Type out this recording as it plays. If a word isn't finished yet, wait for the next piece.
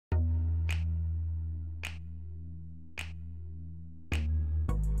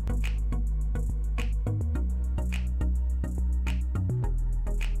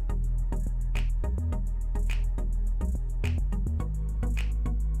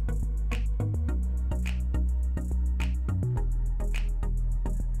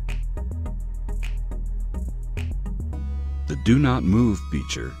Do Not Move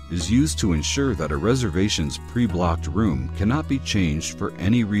feature is used to ensure that a reservation's pre-blocked room cannot be changed for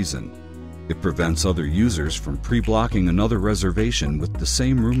any reason. It prevents other users from pre-blocking another reservation with the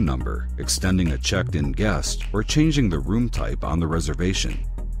same room number, extending a checked-in guest, or changing the room type on the reservation.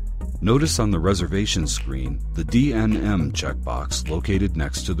 Notice on the reservation screen the DNM checkbox located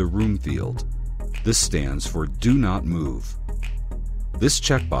next to the room field. This stands for Do Not Move. This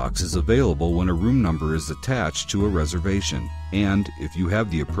checkbox is available when a room number is attached to a reservation, and if you have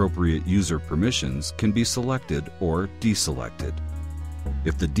the appropriate user permissions, can be selected or deselected.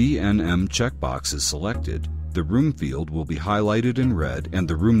 If the DNM checkbox is selected, the room field will be highlighted in red and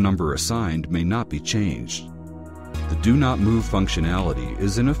the room number assigned may not be changed. The Do Not Move functionality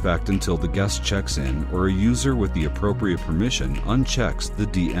is in effect until the guest checks in or a user with the appropriate permission unchecks the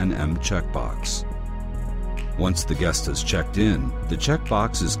DNM checkbox. Once the guest has checked in, the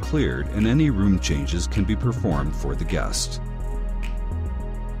checkbox is cleared and any room changes can be performed for the guest.